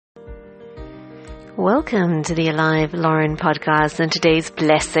Welcome to the Alive Lauren podcast, and today's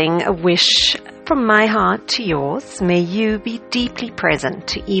blessing, a wish from my heart to yours. May you be deeply present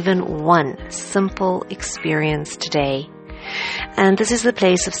to even one simple experience today. And this is the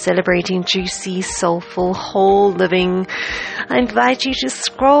place of celebrating juicy, soulful, whole living. I invite you to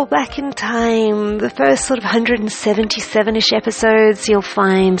scroll back in time. The first sort of 177-ish episodes, you'll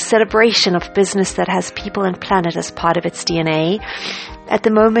find celebration of business that has people and planet as part of its DNA. At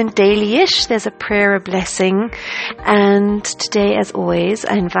the moment, daily-ish, there's a prayer, a blessing. And today, as always,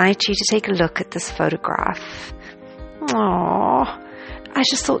 I invite you to take a look at this photograph. Aww, I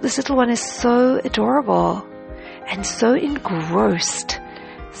just thought this little one is so adorable. And so engrossed,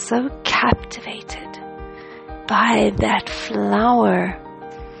 so captivated by that flower.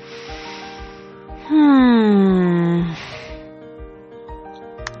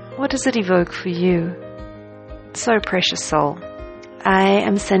 What does it evoke for you? So precious soul, I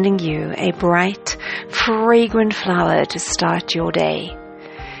am sending you a bright, fragrant flower to start your day.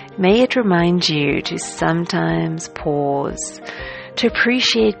 May it remind you to sometimes pause, to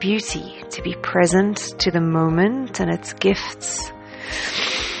appreciate beauty, to be present to the moment and its gifts,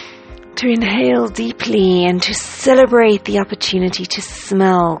 to inhale deeply and to celebrate the opportunity to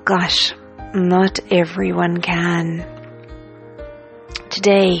smell. Gosh, not everyone can.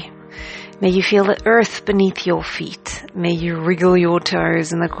 Today, may you feel the earth beneath your feet. May you wriggle your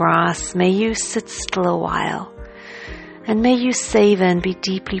toes in the grass. May you sit still a while. And may you savor and be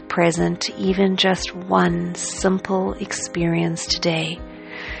deeply present to even just one simple experience today.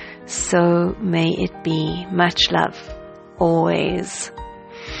 So may it be. Much love, always.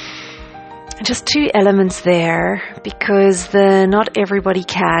 Just two elements there, because not everybody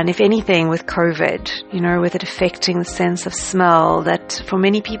can, if anything, with COVID, with it affecting the sense of smell, that for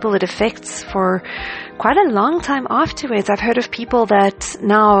many people it affects for quite a long time afterwards. I've heard of people that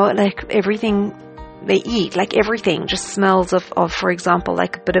now, like everything they eat, like everything just smells of, for example,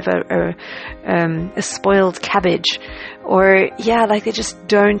 like a bit of a spoiled cabbage, or like they just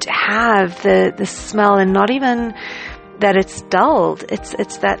don't have the smell, and not even that it's dulled.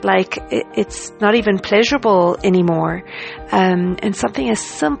 It's that like it's not even pleasurable anymore. And something as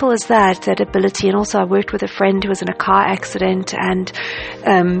simple as that ability. And also I worked with a friend who was in a car accident, and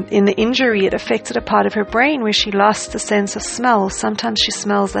in the injury it affected a part of her brain where she lost the sense of smell. Sometimes she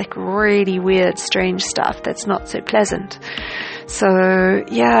smells like really weird, strange stuff that's not so pleasant. So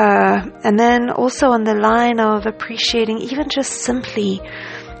and then also on the line of appreciating even just simply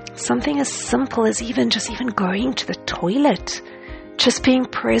something as simple as even going to the toilet. Just being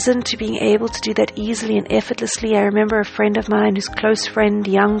present to being able to do that easily and effortlessly. I remember a friend of mine, whose close friend,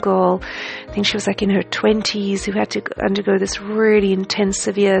 young girl, I think she was like in her 20s, who had to undergo this really intense,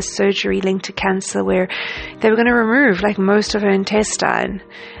 severe surgery linked to cancer, where they were going to remove like most of her intestine.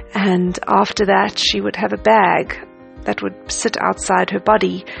 And after that, she would have a bag that would sit outside her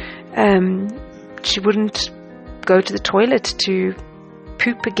body. She wouldn't go to the toilet to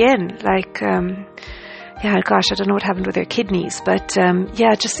poop again. I don't know what happened with her kidneys, but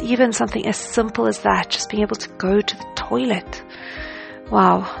just even something as simple as that, just being able to go to the toilet.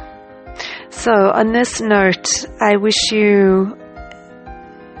 Wow. So on this note, I wish you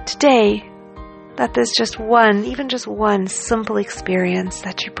today that there's just one simple experience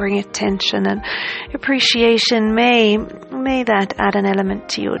that you bring attention and appreciation. May that add an element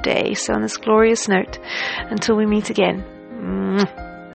to your day. So on this glorious note, until we meet again.